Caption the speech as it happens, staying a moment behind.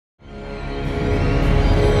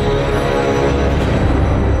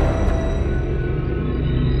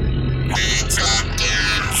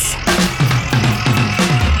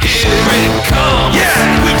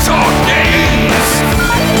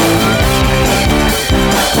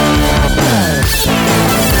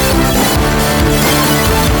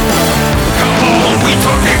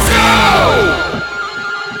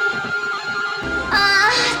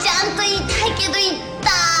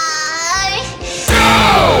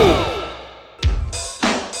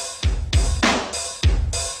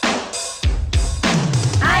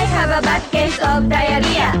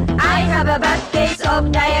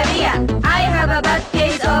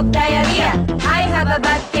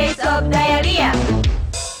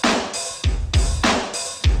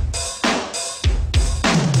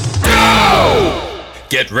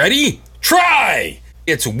Get ready, try!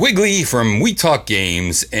 It's Wiggly from We Talk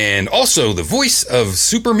Games, and also the voice of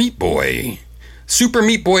Super Meat Boy. Super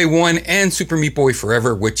Meat Boy 1 and Super Meat Boy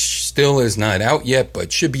Forever, which still is not out yet,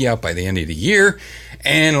 but should be out by the end of the year.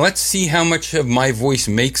 And let's see how much of my voice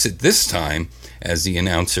makes it this time as the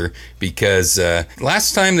announcer, because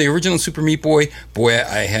last time, the original Super Meat Boy,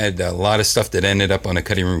 I had a lot of stuff that ended up on the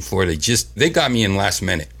cutting room floor. They got me in last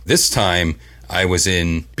minute. This time, I was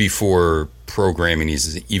in before programming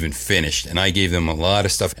is even finished, and I gave them a lot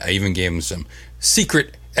of stuff. I even gave them some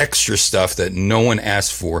secret extra stuff that no one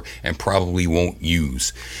asked for and probably won't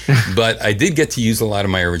use. But I did get to use a lot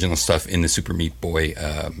of my original stuff in the Super Meat Boy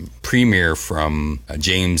premiere from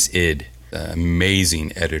James Id,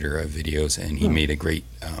 amazing editor of videos, and he made a great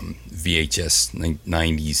VHS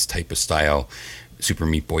 90s type of style Super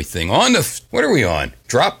Meat Boy thing on the, what are we on?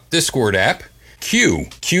 Drop Discord app. Q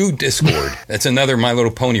Discord. That's another My Little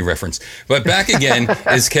Pony reference. But back again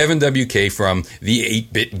is Kevin WK from the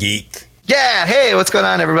 8-Bit Geek. Yeah, hey, what's going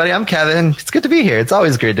on, everybody? I'm Kevin. It's good to be here. It's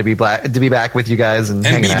always great to be back with you guys and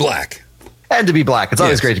be black. And to be black. It's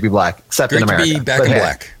always great to be black, except in America. Great to be back in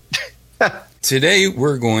black. Today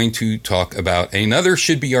we're going to talk about another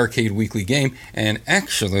Should Be Arcade Weekly game, and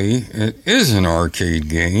actually it is an arcade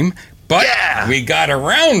game, but we got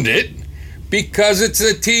around it because it's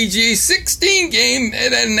a TG16 game,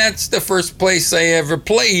 and that's the first place I ever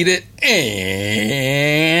played it,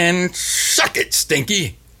 and suck it,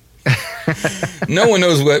 Stinky. No one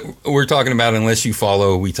knows what we're talking about unless you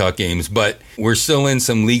follow We Talk Games, but we're still in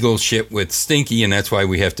some legal shit with Stinky, and that's why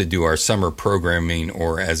we have to do our summer programming,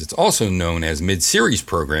 or as it's also known as mid-series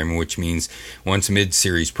programming, which means once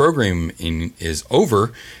mid-series programming is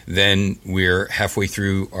over, then we're halfway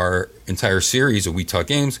through our entire series of We Talk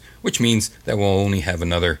Games, which means that we'll only have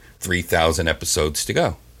another 3,000 episodes to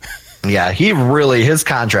go. Yeah, his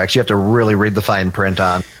contracts, you have to really read the fine print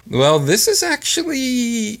on. Well, this is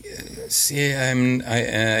actually, see, I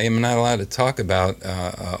am not allowed to talk about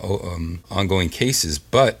ongoing cases,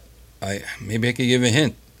 but maybe I could give a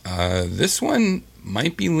hint. This one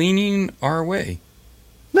might be leaning our way.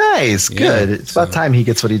 Nice, good. Yeah, it's about time he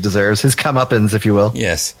gets what he deserves. His comeuppance, if you will.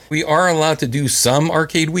 Yes. We are allowed to do some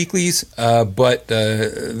arcade weeklies, but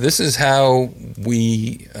this is how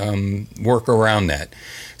we work around that.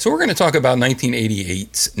 So we're going to talk about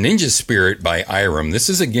 1988's Ninja Spirit by Irem. This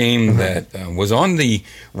is a game that was on the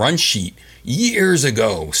run sheet years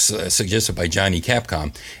ago, suggested by Johnny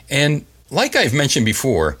Capcom. And like I've mentioned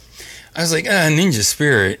before, I was like, Ninja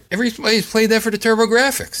Spirit, everybody's played that for the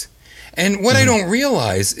TurboGrafx. And what I don't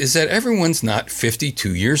realize is that everyone's not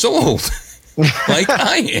 52 years old like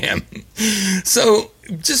I am. So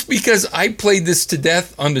just because I played this to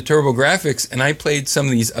death on the TurboGrafx and I played some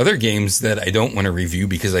of these other games that I don't want to review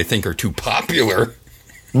because I think are too popular,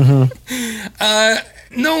 no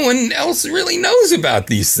one else really knows about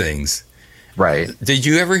these things. Right. Did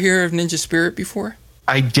you ever hear of Ninja Spirit before?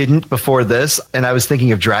 I didn't before this, and I was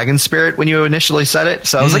thinking of Dragon Spirit when you initially said it.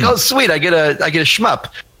 So I was like, oh, sweet, I get a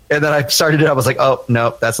shmup. And then I started it. I was like, oh,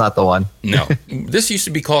 no, that's not the one. No. This used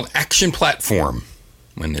to be called Action Platform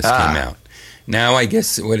when this came out. Now, I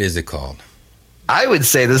guess, what is it called? I would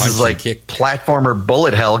say this is like platformer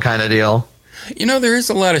bullet hell kind of deal. You know, there is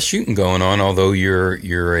a lot of shooting going on, although you're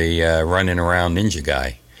a running around ninja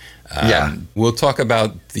guy. We'll talk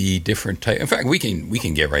about the different type. In fact, we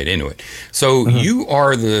can get right into it. So you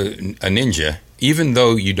are a ninja, even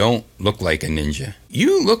though you don't look like a ninja.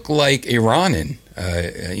 You look like a Ronin.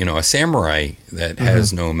 A samurai that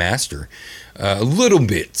has no master. Little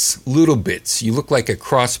bits. You look like a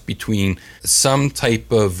cross between some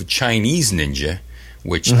type of Chinese ninja,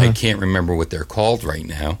 which I can't remember what they're called right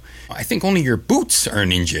now. I think only your boots are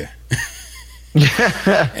ninja.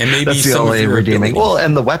 And maybe that's the only redeeming. Well,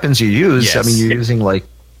 and the weapons you use, yes. I mean, you're using like,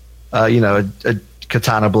 a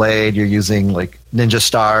katana blade. You're using like ninja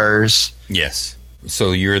stars. Yes.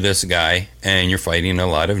 So you're this guy, and you're fighting a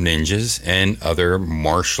lot of ninjas and other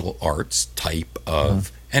martial arts type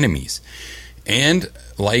of enemies. And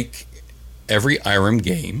like every Irem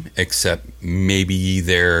game, except maybe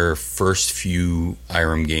their first few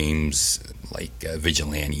Irem games, like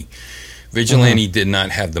Vigilante. Vigilante did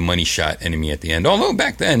not have the money shot enemy at the end, although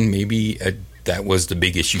back then maybe that was the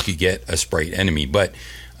biggest you could get, a sprite enemy. But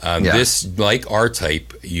this, like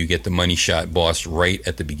R-Type, you get the money shot boss right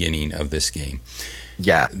at the beginning of this game.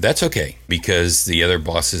 Yeah. That's okay, because the other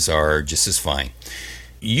bosses are just as fine.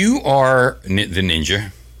 You are the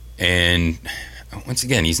ninja, and once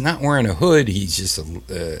again, he's not wearing a hood. He's just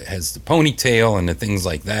has the ponytail and the things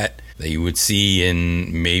like that you would see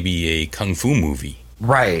in maybe a kung fu movie.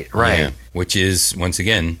 Right. Yeah, which is, once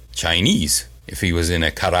again, Chinese. If he was in a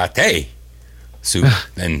karate soup,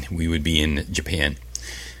 then we would be in Japan.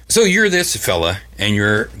 So you're this fella, and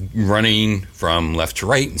you're running from left to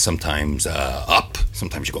right, and sometimes up.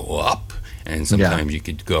 Sometimes you go up, and sometimes you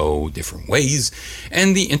could go different ways.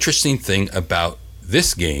 And the interesting thing about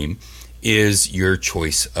this game is your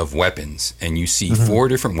choice of weapons. And you see 4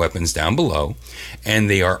 different weapons down below, and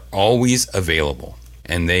they are always available.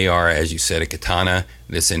 And they are, as you said, a katana,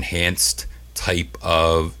 this enhanced type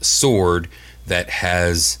of sword that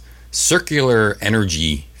has circular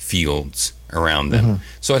energy fields around them.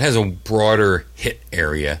 So it has a broader hit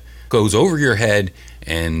area, goes over your head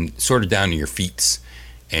and sort of down to your feet,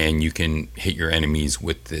 and you can hit your enemies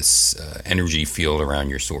with this energy field around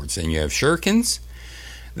your swords. And you have shurikens.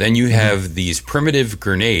 Then you have these primitive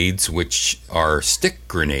grenades, which are stick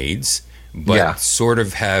grenades, but sort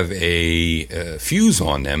of have a fuse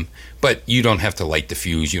on them. But you don't have to light the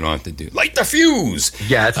fuse. You don't have to do light the fuse.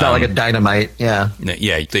 Yeah, it's not like a dynamite. Yeah,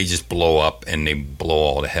 they just blow up and they blow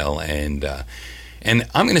all to hell. And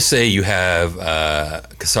I'm going to say you have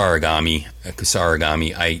Kusarigami.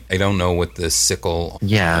 I don't know what the sickle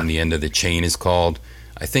on the end of the chain is called.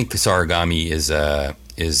 I think Kusarigami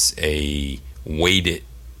is a weighted,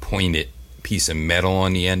 pointed piece of metal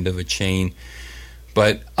on the end of a chain.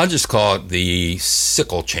 But I'll just call it the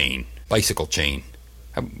sickle chain, bicycle chain.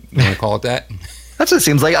 You want to call it that? That's what it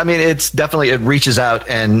seems like. I mean, it's definitely, it reaches out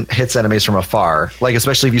and hits enemies from afar. Like,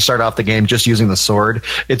 especially if you start off the game just using the sword,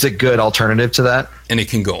 it's a good alternative to that. And it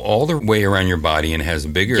can go all the way around your body and has a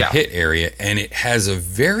bigger hit area. And it has a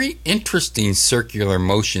very interesting circular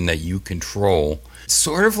motion that you control.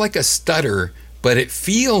 Sort of like a stutter, but it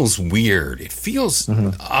feels weird. It feels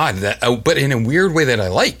odd, but in a weird way that I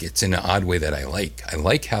like. It's in an odd way that I like. I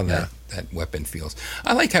like how that weapon feels.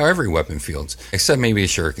 I like how every weapon feels, except maybe the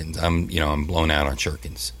shurikens. I'm blown out on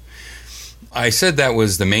shurikens. I said that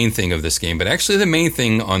was the main thing of this game, but actually the main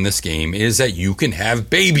thing on this game is that you can have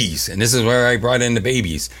babies, and this is where I brought in the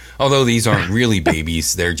babies. Although these aren't really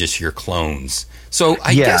babies, they're just your clones. So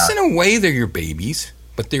I guess in a way they're your babies,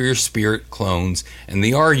 but they're your spirit clones, and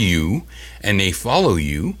they are you, and they follow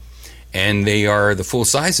you, and they are the full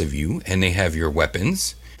size of you, and they have your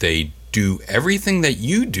weapons. They do everything that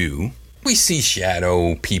you do. We see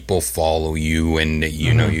shadow people follow you, and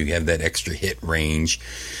you know you have that extra hit range.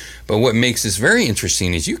 But what makes this very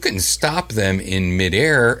interesting is you can stop them in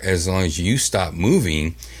midair as long as you stop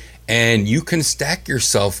moving, and you can stack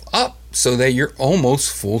yourself up so that you're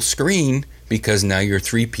almost full screen, because now you're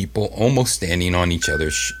 3 people almost standing on each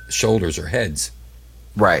other's shoulders or heads.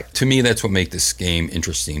 Right. To me, that's what makes this game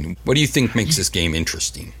interesting. What do you think makes this game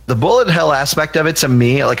interesting? The bullet hell aspect of it, to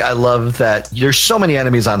me, like, I love that there's so many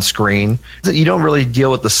enemies on screen that you don't really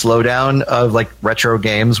deal with the slowdown of like retro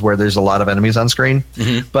games where there's a lot of enemies on screen.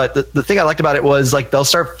 But the thing I liked about it was, like, they'll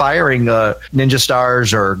start firing ninja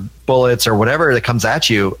stars or bullets or whatever that comes at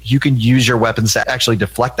you. You can use your weapons to actually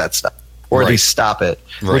deflect that stuff, or at least stop it,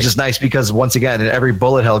 which is nice, because once again, in every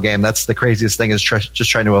bullet hell game, that's the craziest thing, is just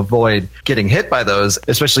trying to avoid getting hit by those,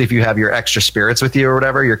 especially if you have your extra spirits with you or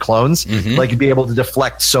whatever, your clones. Like, you'd be able to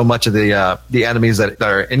deflect so much of the enemies that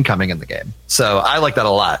are incoming in the game. So I like that a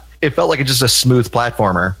lot. It felt like just a smooth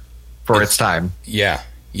platformer for its time. Yeah.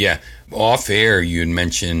 Off air, you had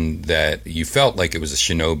mentioned that you felt like it was a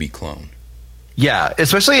Shinobi clone. Yeah,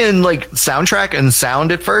 especially in like soundtrack and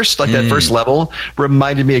sound at first, like that first level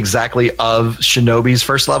reminded me exactly of Shinobi's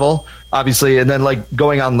first level, obviously. And then like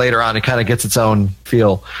going on later on, it kind of gets its own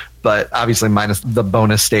feel, but obviously minus the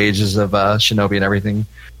bonus stages of Shinobi and everything.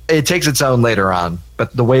 It takes its own later on,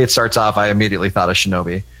 but the way it starts off, I immediately thought of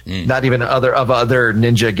Shinobi. Not even other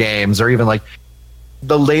ninja games, or even like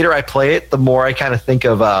the later I play it, the more I kind of think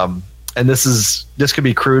of, and this could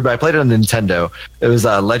be crude, but I played it on Nintendo. It was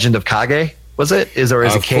Legend of Kage. Was it? Is a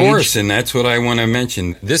cage? Of course, and that's what I want to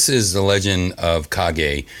mention. This is the Legend of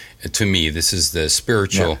Kage. To me, this is the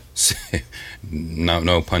spiritual,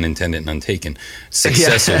 no pun intended, none taken,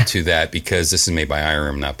 successor to that, because this is made by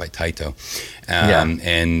Irem, not by Taito.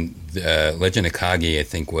 And Legend of Kage, I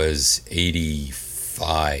think, was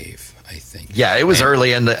 85. I think. Yeah, it was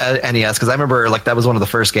early in the NES, because I remember like that was one of the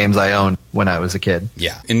first games I owned when I was a kid.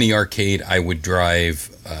 Yeah, in the arcade, I would drive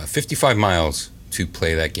 55 miles to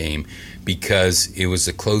play that game, because it was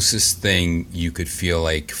the closest thing you could feel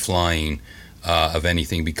like flying of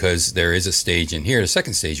anything, because there is a stage in here, the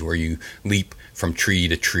second stage, where you leap from tree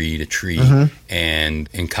to tree to tree, and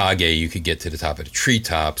in Kage you could get to the top of the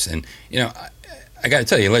treetops. And I got to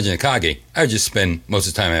tell you, Legend of Kage, I would just spend most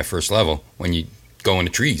of the time at first level when you go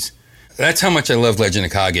into trees. That's how much I love Legend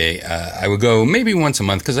of Kage. I would go maybe once a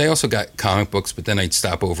month because I also got comic books, but then I'd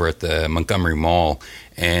stop over at the Montgomery Mall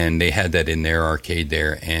and they had that in their arcade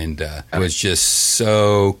there. And it was just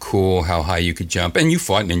so cool how high you could jump. And you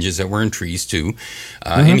fought ninjas that were in trees too.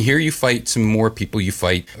 And here you fight some more people. You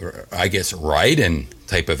fight, I guess, Raiden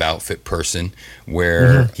type of outfit person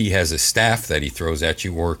where he has a staff that he throws at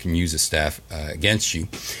you or can use a staff against you,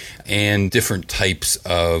 and different types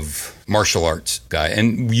of martial arts guy.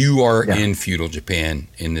 And you are in feudal Japan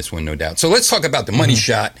in this one, no doubt. So let's talk about the money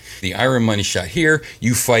shot, the Iron Money Shot. Here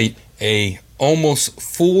you fight a almost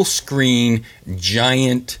full screen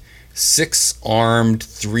giant 6-armed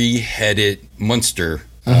 3-headed monster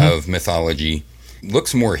of mythology.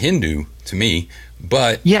 Looks more Hindu to me.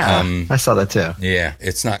 But I saw that too. Yeah,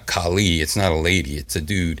 it's not Kali. It's not a lady. It's a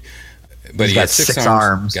dude. But he got has 6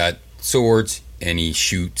 arms. Got swords, and he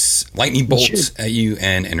shoots lightning bolts at you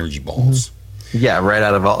and energy balls. Yeah, right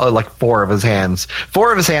out of like 4 of his hands.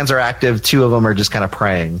 4 of his hands are active. 2 of them are just kind of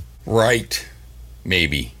praying. Right.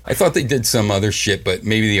 Maybe. I thought they did some other shit, but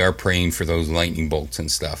maybe they are praying for those lightning bolts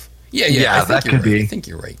and stuff. Yeah, that could be. I think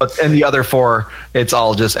you're right. But and the other 4, it's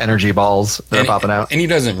all just energy balls that are popping out. And he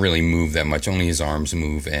doesn't really move that much. Only his arms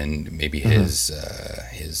move, and maybe his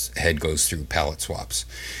head goes through palette swaps.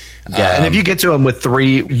 Yeah, and if you get to him with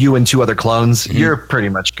 3, you and 2 other clones, you're pretty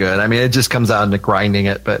much good. I mean, it just comes down to grinding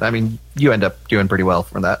it, but I mean, you end up doing pretty well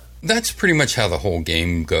from that. That's pretty much how the whole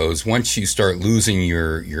game goes. Once you start losing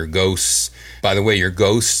your ghosts, by the way, your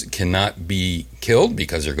ghosts cannot be killed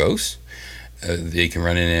because they're ghosts. They can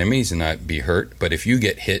run into enemies and not be hurt, but if you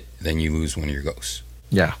get hit, then you lose one of your ghosts.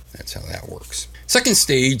 Yeah. That's how that works. Second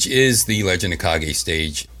stage is the Legend of Kage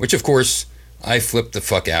stage, which of course I flipped the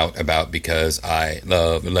fuck out about because I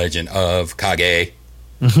love Legend of Kage.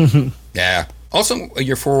 Yeah. Also,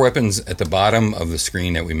 your 4 weapons at the bottom of the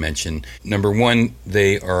screen that we mentioned. Number 1,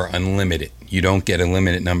 they are unlimited. You don't get a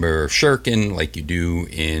limited number of shuriken like you do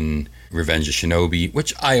in Revenge of Shinobi,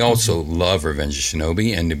 which I also love Revenge of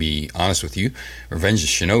Shinobi, and to be honest with you, Revenge of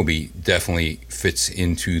Shinobi definitely fits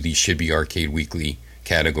into the Should Be Arcade Weekly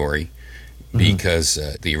category because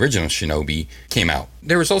the original Shinobi came out.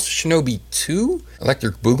 There was also Shinobi 2,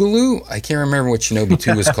 Electric Boogaloo. I can't remember what Shinobi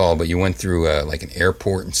 2 was called, but you went through like an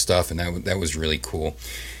airport and stuff, and that was really cool.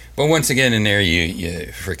 But once again, in there, you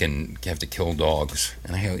freaking have to kill dogs,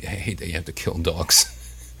 and I hate that you have to kill dogs.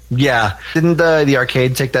 Yeah. Didn't the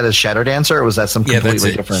arcade take that as Shadow Dancer, or was that some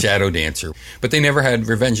completely different? Shadow Dancer. But they never had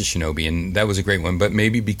Revenge of Shinobi, and that was a great one, but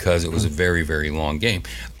maybe because it was a very, very long game.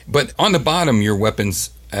 But on the bottom, your weapons,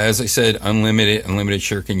 as I said, unlimited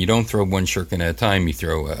shuriken. You don't throw 1 shuriken at a time. You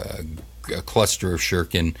throw a cluster of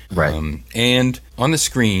shuriken. Right. And on the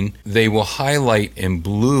screen, they will highlight in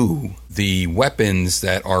blue the weapons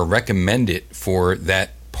that are recommended for that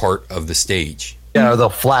part of the stage. Yeah, they'll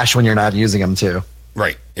flash when you're not using them too.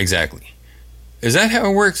 Right, exactly. Is that how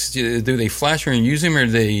it works? Do they flash when you're using them, or are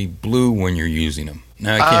they blue when you're using them?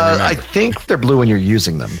 No, I can't remember. I think they're blue when you're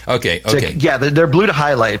using them. Okay. Yeah, they're blue to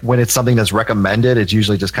highlight. When it's something that's recommended, it's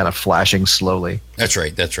usually just kind of flashing slowly. That's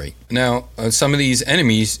right. Now, some of these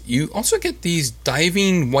enemies, you also get these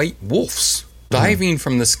diving white wolves diving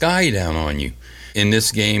from the sky down on you. In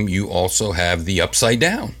this game, you also have the upside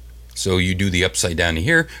down. So you do the upside down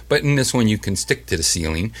here, but in this one you can stick to the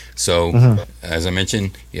ceiling. So as I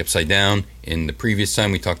mentioned, the upside down. In the previous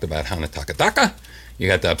time we talked about Hanatakataka. You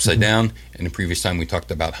got the upside down. And the previous time we talked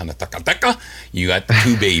about Hanatakataka. You got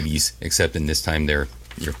 2 babies, except in this time they're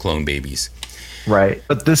your clone babies. Right.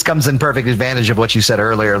 But this comes in perfect advantage of what you said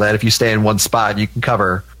earlier, that if you stay in one spot, you can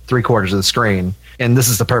cover 3/4 of the screen. And this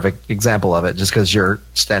is the perfect example of it, just because you're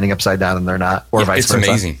standing upside down and they're not, or vice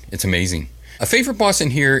versa. It's amazing. A favorite boss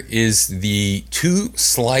in here is the 2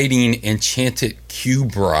 sliding enchanted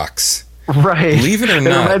cube rocks. Right. Believe it or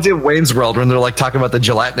not. It reminds me of Wayne's World when they're like talking about the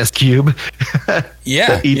gelatinous cube that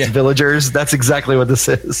eats villagers. That's exactly what this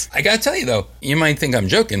is. I got to tell you, though, you might think I'm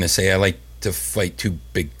joking to say I like to fight 2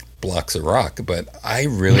 big blocks of rock, but I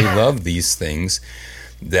really love these things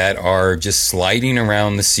that are just sliding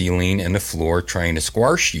around the ceiling and the floor trying to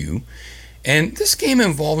squash you. And this game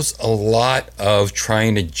involves a lot of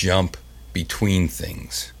trying to jump between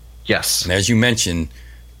things. Yes. And as you mentioned,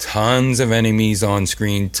 tons of enemies on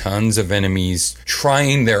screen, tons of enemies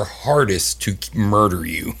trying their hardest to murder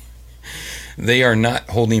you. they are not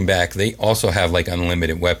holding back. They also have like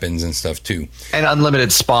unlimited weapons and stuff too. And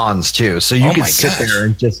unlimited spawns too. So you can sit there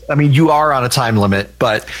and just, I mean, you are on a time limit,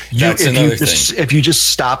 but if you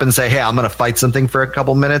just stop and say, hey, I'm going to fight something for a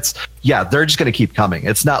couple minutes, yeah, they're just going to keep coming.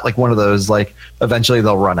 It's not like one of those, like, eventually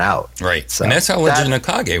they'll run out. Right. So and that's how Legend of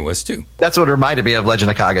Kage was too. That's what reminded me of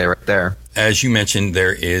Legend of Kage right there. As you mentioned,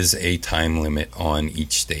 there is a time limit on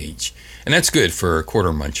each stage. And that's good for a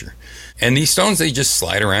quarter muncher. And these stones, they just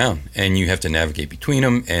slide around and you have to navigate between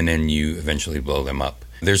them and then you eventually blow them up.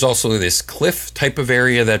 There's also this cliff type of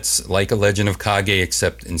area that's like a Legend of Kage,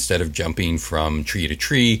 except instead of jumping from tree to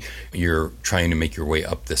tree, you're trying to make your way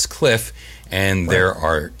up this cliff. And there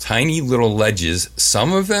are tiny little ledges,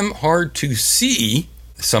 some of them hard to see,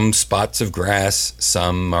 some spots of grass,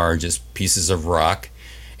 some are just pieces of rock.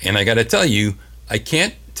 And I got to tell you, I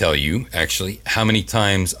can't tell you actually how many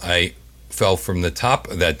times I fell from the top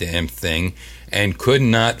of that damn thing and could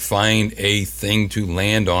not find a thing to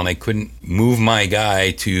land on. I couldn't move my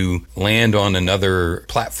guy to land on another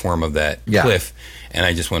platform of that cliff, and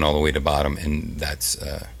I just went all the way to bottom, and that's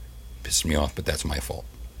pissed me off, but that's my fault.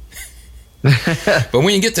 But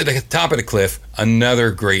when you get to the top of the cliff, another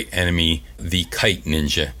great enemy, the Kite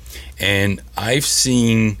Ninja. And I've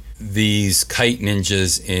seen these Kite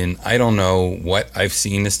Ninjas in, I don't know what I've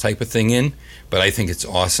seen this type of thing in, but I think it's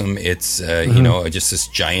awesome. It's, just this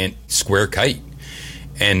giant square kite.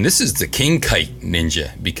 And this is the King Kite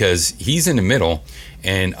Ninja because he's in the middle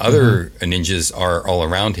and other ninjas are all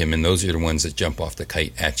around him. And those are the ones that jump off the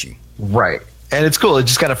kite at you. Right. And it's cool. It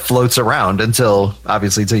just kind of floats around until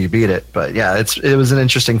you beat it. But yeah, it was an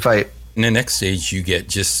interesting fight. In the next stage, you get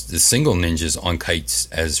just the single ninjas on kites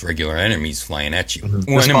as regular enemies flying at you.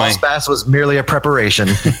 The boss bass was merely a preparation.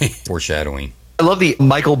 Foreshadowing. I love the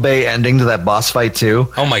Michael Bay ending to that boss fight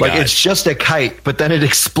too. Oh my god! It's just a kite, but then it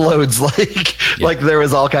explodes like there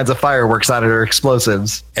was all kinds of fireworks on it or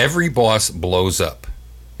explosives. Every boss blows up.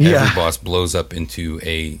 Every boss blows up into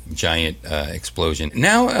a giant explosion.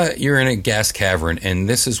 Now you're in a gas cavern, and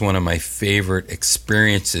this is one of my favorite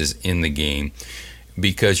experiences in the game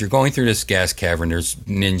because you're going through this gas cavern. There's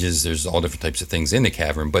ninjas. There's all different types of things in the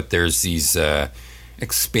cavern, but there's these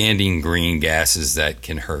expanding green gases that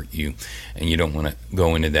can hurt you, and you don't want to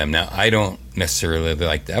go into them. Now, I don't necessarily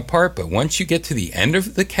like that part, but once you get to the end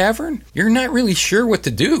of the cavern, you're not really sure what to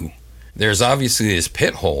do. There's obviously this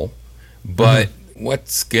pit hole, but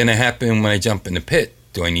what's going to happen when I jump in the pit?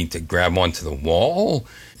 Do I need to grab onto the wall?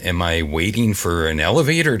 Am I waiting for an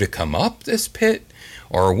elevator to come up this pit?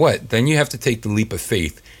 Or what? Then you have to take the leap of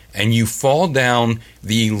faith, and you fall down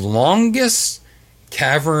the longest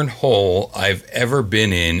cavern hole I've ever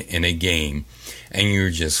been in a game, and you're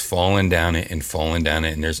just falling down it, and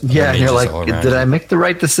there's you're like, did I make the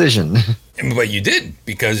right decision? But you did,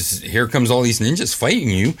 because here comes all these ninjas fighting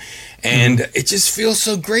you, and it just feels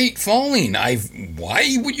so great falling.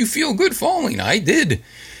 Why would you feel good falling? I did.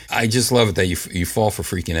 I just love it that you fall for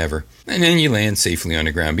freaking ever, and then you land safely on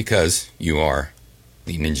the ground because you are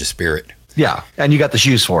the ninja spirit. Yeah, and you got the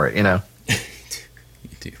shoes for it, you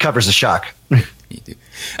do. Covers the shock. You do.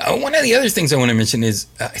 One of the other things I want to mention is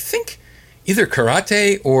I think either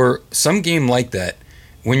karate or some game like that,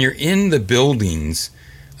 when you're in the buildings,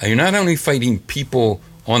 you're not only fighting people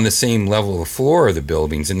on the same level of the floor of the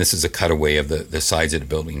buildings, and this is a cutaway of the sides of the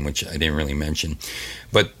building, which I didn't really mention,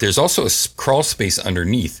 but there's also a crawl space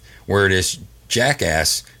underneath where this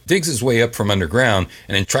jackass digs his way up from underground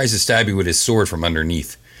and then tries to stab you with his sword from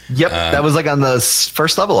underneath. Yep, that was like on the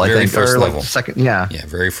first level, I think. First level. Like second, yeah. Yeah,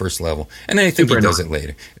 very first level. And then I think he does it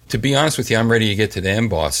later. To be honest with you, I'm ready to get to the end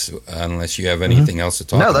boss, unless you have anything else to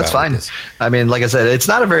talk about. No, that's fine. I mean, like I said, it's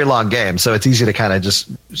not a very long game, so it's easy to kind of just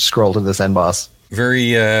scroll to this end boss.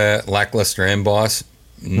 Very lackluster end boss.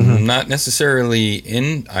 Not necessarily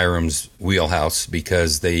in Irem's wheelhouse,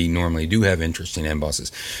 because they normally do have interesting end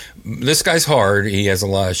bosses. This guy's hard. He has a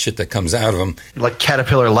lot of shit that comes out of him. Like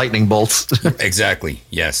caterpillar lightning bolts. Exactly,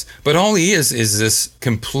 yes. But all he is this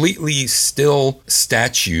completely still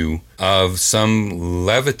statue of some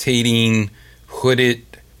levitating, hooded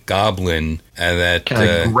goblin that kind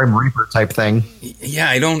of Grim Reaper type thing. Yeah,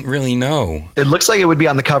 I don't really know. It looks like it would be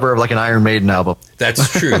on the cover of like an Iron Maiden album.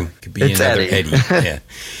 That's true. Could be another Eddie. Yeah.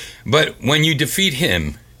 But when you defeat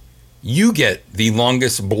him, you get the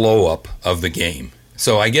longest blow up of the game.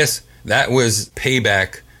 So I guess that was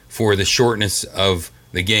payback for the shortness of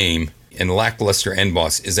the game, and lackluster end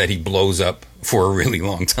boss is that he blows up for a really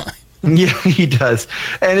long time. Yeah, he does.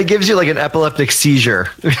 And it gives you like an epileptic seizure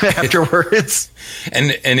afterwards.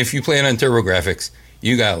 And if you play it on TurboGrafx,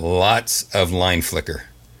 you got lots of line flicker.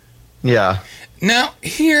 Yeah. Now,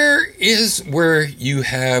 here is where you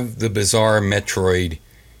have the bizarre Metroid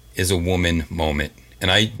is a woman moment. And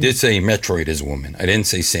I did say Metroid is a woman. I didn't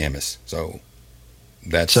say Samus. So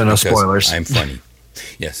that's no spoilers. I'm funny.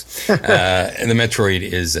 Yes. And the Metroid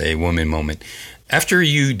is a woman moment. After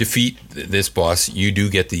you defeat this boss, you do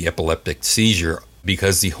get the epileptic seizure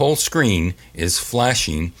because the whole screen is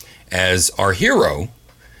flashing as our hero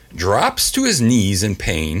drops to his knees in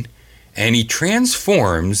pain and he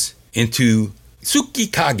transforms into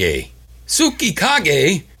Tsukikage.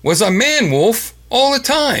 Tsukikage was a man-wolf all the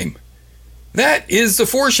time. That is the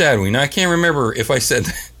foreshadowing. I can't remember if I said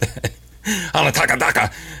that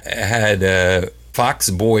Hanatakadaka had Fox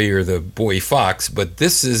Boy or the Boy Fox, but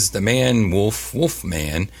this is the man-wolf, wolf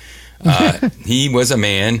man. He was a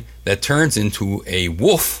man that turns into a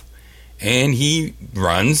wolf, and he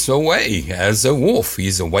runs away as a wolf.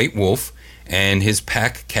 He's a white wolf, and his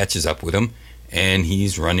pack catches up with him, and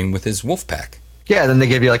he's running with his wolf pack. Yeah, then they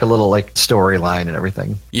give you like a little like storyline and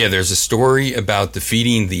everything. Yeah, there's a story about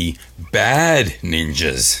defeating the bad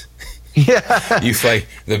ninjas. Yeah. You fight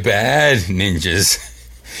the bad ninjas.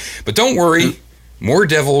 But don't worry, more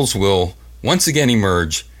devils will once again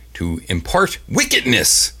emerge to impart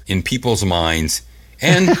wickedness in people's minds,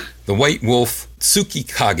 and the white wolf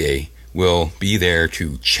Tsukikage will be there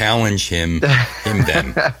to challenge them.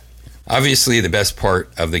 Obviously, the best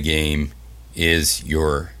part of the game is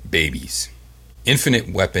your babies.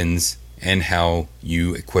 Infinite weapons and how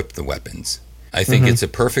you equip the weapons. I think it's a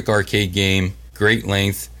perfect arcade game, great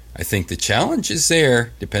length. I think the challenge is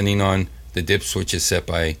there depending on the dip switches set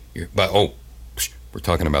by your... But we're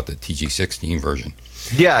talking about the TG16 version.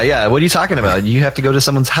 Yeah. What are you talking about? You have to go to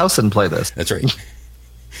someone's house and play this. That's right.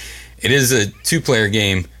 It is a 2-player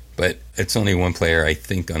game, but it's only 1 player, I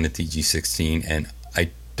think, on the TG16. And I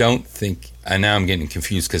don't think... And now I'm getting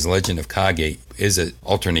confused because Legend of Kage is an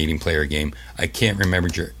alternating player game. I can't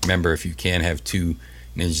remember if you can have 2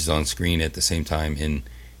 ninjas on screen at the same time in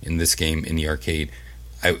this game in the arcade.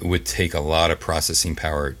 It would take a lot of processing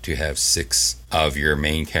power to have 6 of your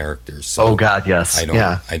main characters. So oh God, yes.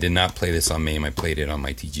 I did not play this on MAME. I played it on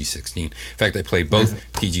my TG16. In fact, I played both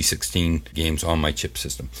TG16 games on my chip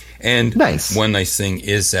system. And one nice thing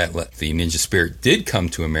is that the Ninja Spirit did come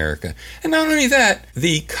to America. And not only that,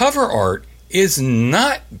 the cover art is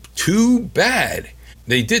not too bad.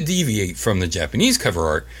 They did deviate from the Japanese cover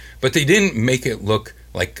art, but they didn't make it look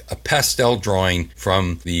like a pastel drawing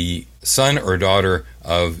from the son or daughter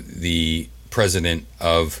of the president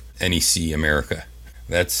of NEC America.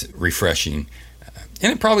 That's refreshing.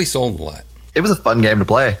 And it probably sold a lot. It was a fun game to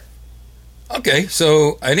play. Okay,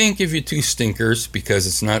 so I didn't give you 2 stinkers because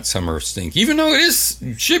it's not Summer Stink, even though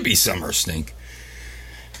it should be Summer Stink.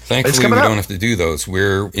 Thankfully, we don't have to do those.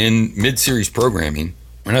 We're in mid-series programming.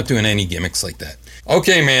 We're not doing any gimmicks like that.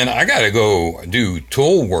 Okay, man, I got to go do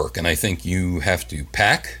tool work, and I think you have to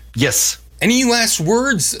pack. Yes. Any last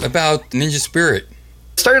words about Ninja Spirit?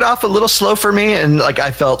 Started off a little slow for me, and like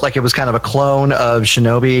I felt like it was kind of a clone of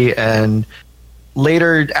Shinobi, and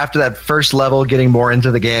later, after that first level, getting more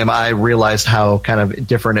into the game, I realized how kind of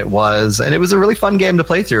different it was, and it was a really fun game to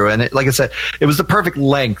play through. And like I said, it was the perfect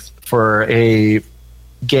length for a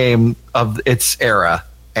game of its era,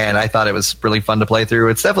 and I thought it was really fun to play through.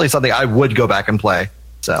 It's definitely something I would go back and play.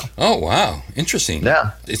 So. Oh, wow. Interesting.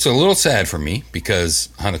 Yeah. It's a little sad for me because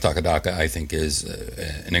Hanatakadaka, I think, is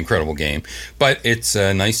an incredible game. But it's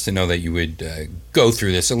nice to know that you would go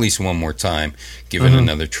through this at least one more time, give it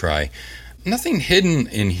another try. Nothing hidden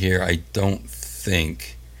in here, I don't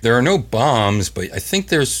think. There are no bombs, but I think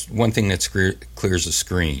there's one thing that clears the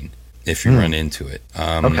screen if you run into it.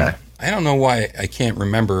 Okay. I don't know why I can't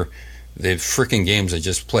remember the frickin' games I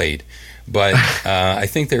just played, but I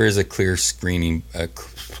think there is a clear screening.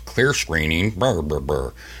 Brr, brr,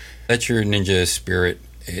 brr. That's your ninja spirit.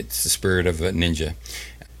 It's the spirit of a ninja.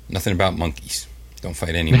 Nothing about monkeys. Don't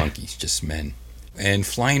fight any monkeys, just men. And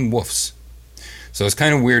flying wolves. So it's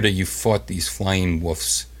kind of weird that you fought these flying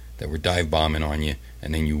wolves that were dive bombing on you,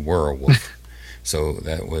 and then you were a wolf. So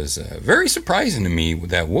that was very surprising to me with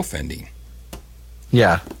that wolf ending.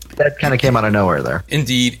 Yeah, that kind of came out of nowhere there.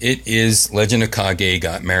 Indeed, it is Legend of Kage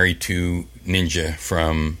got married to Ninja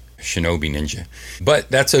from Shinobi Ninja. But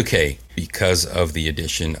that's okay because of the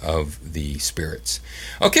addition of the spirits.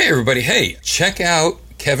 Okay, everybody, hey, check out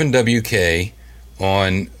Kevin WK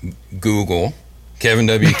on Google. Kevin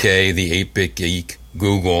WK, the 8-Bit Geek.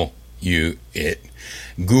 Google you it.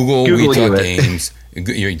 Google We Talk Games.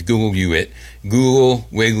 Google you it. Google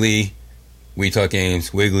Wiggly We Talk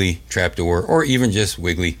Games, Wiggly Trapdoor, or even just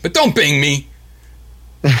Wiggly. But don't Bing me.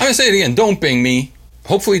 I'm going to say it again. Don't Bing me.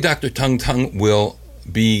 Hopefully Dr. Tung Tung will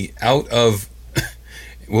be out of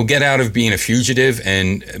we'll get out of being a fugitive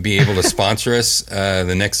and be able to sponsor us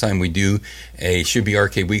the next time we do a Should Be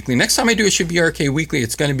Arcade Weekly. Next time I do a Should Be Arcade Weekly,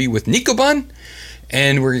 it's going to be with Nikobun,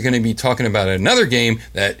 and we're going to be talking about another game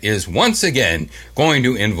that is once again going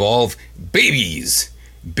to involve babies.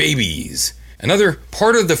 Another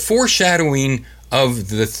part of the foreshadowing of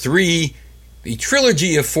the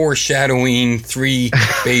trilogy of foreshadowing 3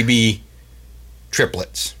 baby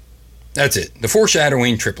triplets. That's it. The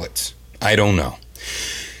foreshadowing triplets. I don't know.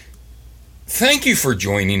 Thank you for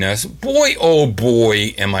joining us. Boy, oh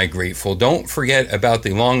boy, am I grateful. Don't forget about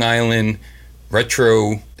the Long Island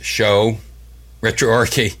Retro Show, Retro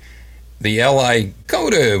Arcade, the LI. Go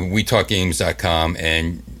to WeTalkGames.com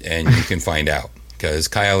and you can find out, because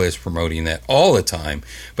Kyle is promoting that all the time.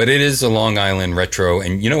 But it is a Long Island Retro,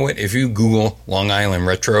 and you know what? If you Google Long Island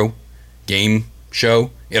Retro Game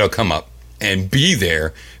Show, it'll come up. And be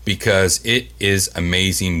there, because it is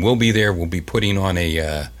amazing. We'll be there. We'll be putting on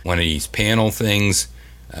a one of these panel things.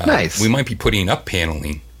 Nice. We might be putting up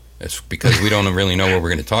paneling. That's because we don't really know what we're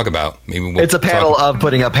going to talk about. Maybe it's a panel of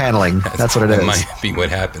putting up paneling. That's what it is. That might be what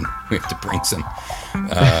happened. We have to bring some,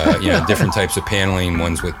 different types of paneling.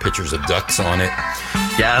 Ones with pictures of ducks on it.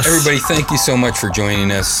 Yes. Everybody, thank you so much for joining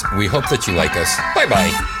us. We hope that you like us. Bye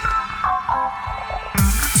bye.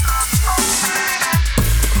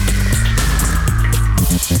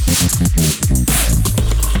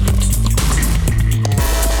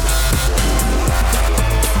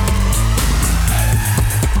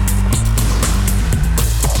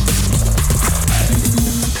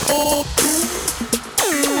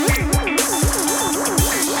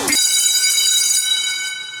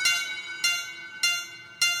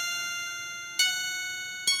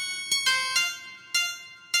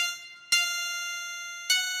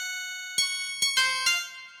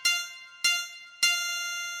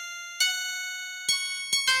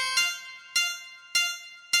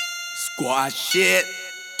 Squash it,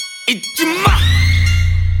 Ichima.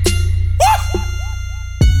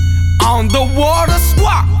 On the water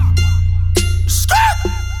squat.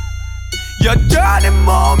 Skirt. Your dirty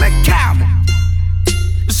moment camel.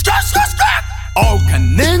 Skirt, skirt, skirt. All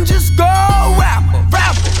can ninjas go ramble,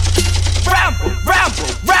 ramble, ramble, ramble,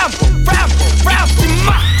 ramble, ramble, ramble.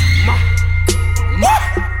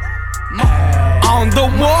 On the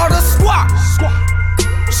water squat.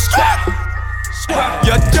 Skirt.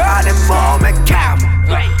 Your dirty moment camel.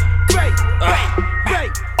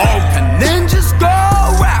 All can ninjas go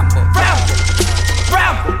ramble, ramble,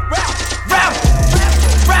 ramble, ramble,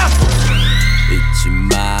 ramble.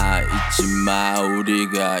 잊지마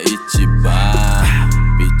우리가 잊지마.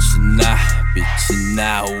 빛이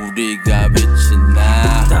나 우리가 빛이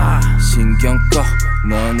나. 신경 꺼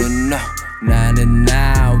너는 너 나는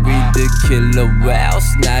나. We the killer whales.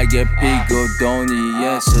 날개 삐고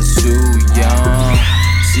도니에서 수영.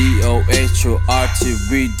 COHORT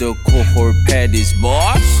we the cohort patties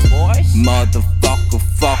boys. Motherfucker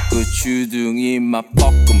fucker 주둥이 막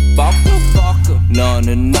fucker.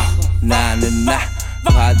 너는 너 나는 나.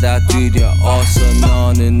 받아들여 어서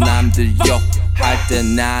너는 남들 욕할 때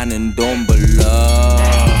나는 돈 벌러.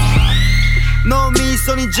 너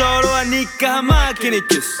미소니 저러하니까 막히니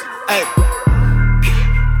키스.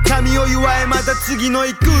神を祝えまた次の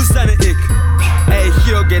戦に行く。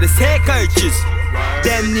広げる世界地図。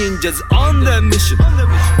Them ninjas on the mission。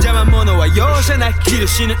邪魔者は容赦なく切る。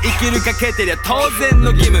死ぬ生きるかけてりゃ当然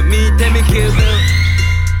の義務。見てみ気分。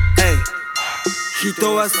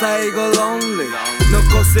人は最後ロンリー。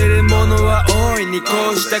残せるものは大いに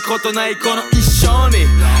こうしたことないこの一生に。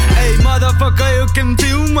Motherfucker you can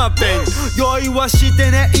feel my pain。酔いはし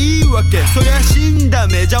てないわけ。そりゃ死んだ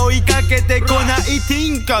目じゃ追いかけてこないテ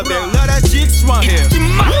ィンカベル。Lot of chicks right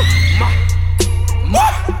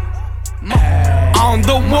here。On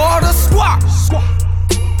the water squat.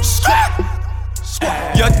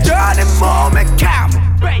 Your dirty moment camel.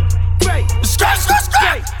 Skirt, skirt,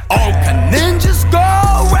 skirt. All can ninjas go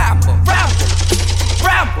ramble, ramble,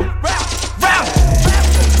 ramble, ramble,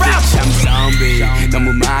 ramble. 참 zombie.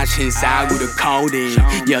 너무 마신 사고로 coding.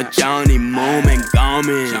 여전히 몸엔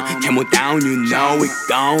coming. Camel down, you know it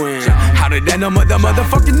going. 하루 내 넘어 the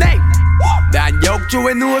motherfucking name. 난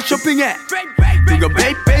욕조에 누워 쇼핑해. 그거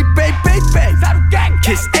babe.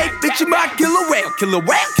 Kiss 8, bitch, my killer whale.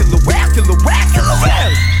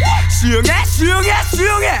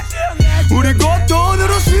 수영해. 우리 곧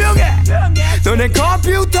돈으로 수영해. 너네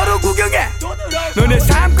컴퓨터로 구경해. 너네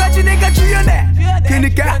삶까지 내가 주연해.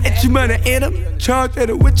 그니까 잊지마 내 이름.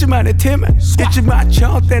 절대로 잊지마 내 팀은. 잊지마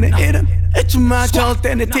절대 내 이름. 잊지마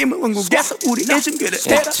절대 내 팀은. 왕국에서 우리 잊음 그래.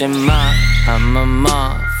 잊지마 I'm a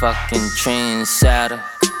motherfucking trendsetter.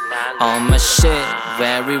 Oh my shit,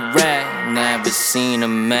 very rare, never seen a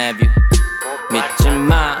map view.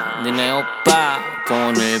 믿지마, 니네 오빠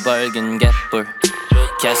돈을 벌긴 개뿔.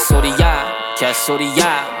 개소리야,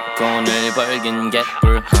 개소리야, 돈을 벌긴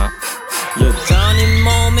개뿔. 여전히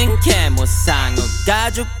몸엔 개모상어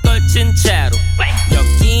가죽 걸친 채로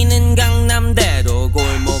여기는 강남대로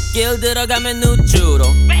골목길 들어가면 우주로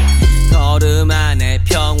걸음 안에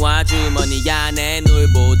평화 주머니 안에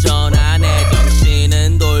놀보전 안에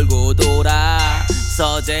정신은 돌고 돌아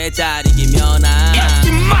서재 자리기면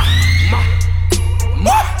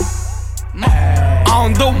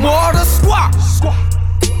On the water squat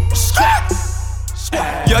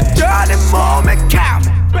여전히 몸에 감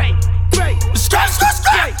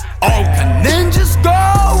All the ninjas go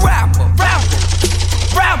ramble, ramble,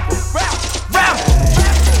 ramble, ramble,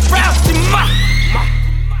 ramble.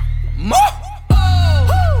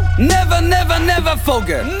 Never, never, never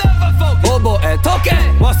forget. 覚えとけ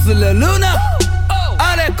忘れるな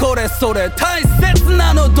あれこれそれ大切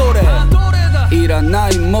なのどれいらな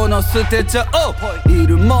いもの捨てちゃおうい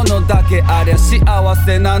るものだけありゃ幸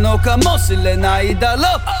せなのかもしれないだろ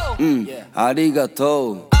うありが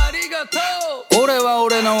とう俺は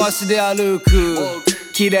俺の足で歩く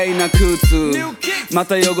綺麗な靴ま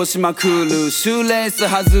た汚しまくるシューレース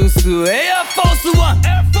外すエアフォースワン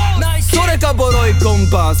それかボロいコン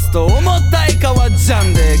パスと重たい革ジャ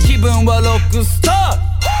ンで気分はロックスタ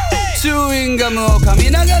ーチューインガムを噛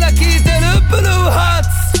みながら聴いてるブルーハ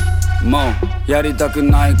ーツもうやりたく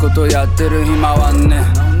ないことやってる暇はね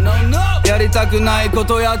やりたくないこ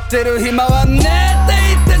とやってる暇はねって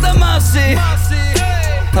言ってたマーシー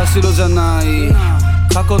田代じゃない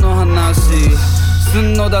過去の話す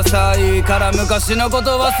んのダサいから昔のこ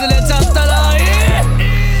と忘れちゃったらいい